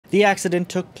The accident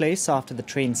took place after the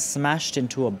train smashed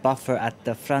into a buffer at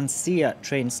the Francia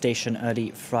train station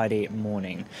early Friday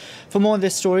morning. For more on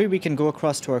this story, we can go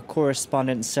across to our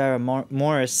correspondent Sarah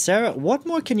Morris. Sarah, what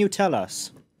more can you tell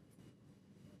us?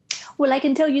 Well, I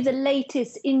can tell you the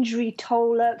latest injury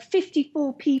toll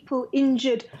 54 people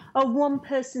injured, one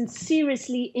person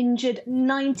seriously injured,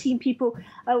 19 people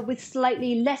with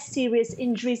slightly less serious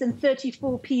injuries, and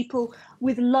 34 people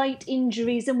with light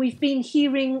injuries. And we've been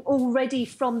hearing already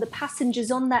from the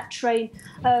passengers on that train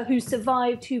who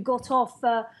survived, who got off.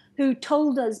 Who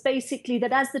told us basically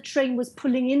that as the train was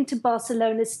pulling into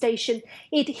Barcelona station,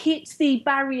 it hit the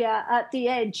barrier at the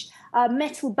edge, a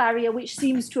metal barrier which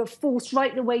seems to have forced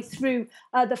right the way through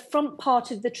the front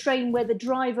part of the train where the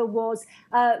driver was,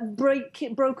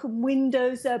 broken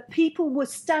windows. People were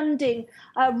standing,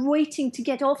 waiting to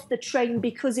get off the train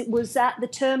because it was at the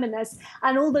terminus,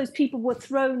 and all those people were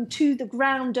thrown to the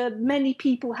ground. Many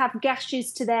people have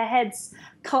gashes to their heads,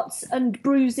 cuts and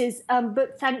bruises,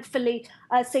 but thankfully,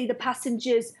 say the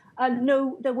passengers,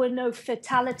 no, there were no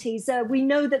fatalities. We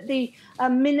know that the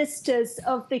ministers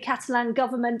of the Catalan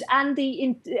government and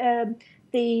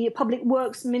the Public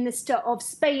Works Minister of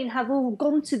Spain have all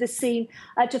gone to the scene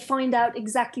to find out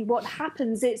exactly what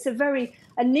happens. It's a very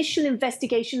initial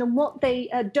investigation, and what they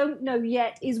don't know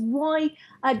yet is why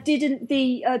didn't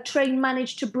the train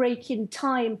manage to brake in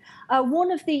time.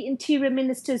 One of the interior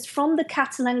ministers from the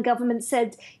Catalan government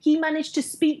said he managed to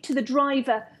speak to the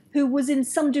driver, who was in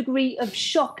some degree of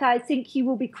shock. I think he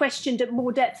will be questioned at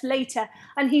more depth later,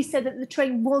 and he said that the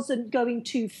train wasn't going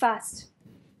too fast.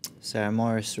 Sarah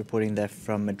Morris reporting there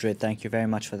from Madrid. Thank you very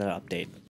much for that update.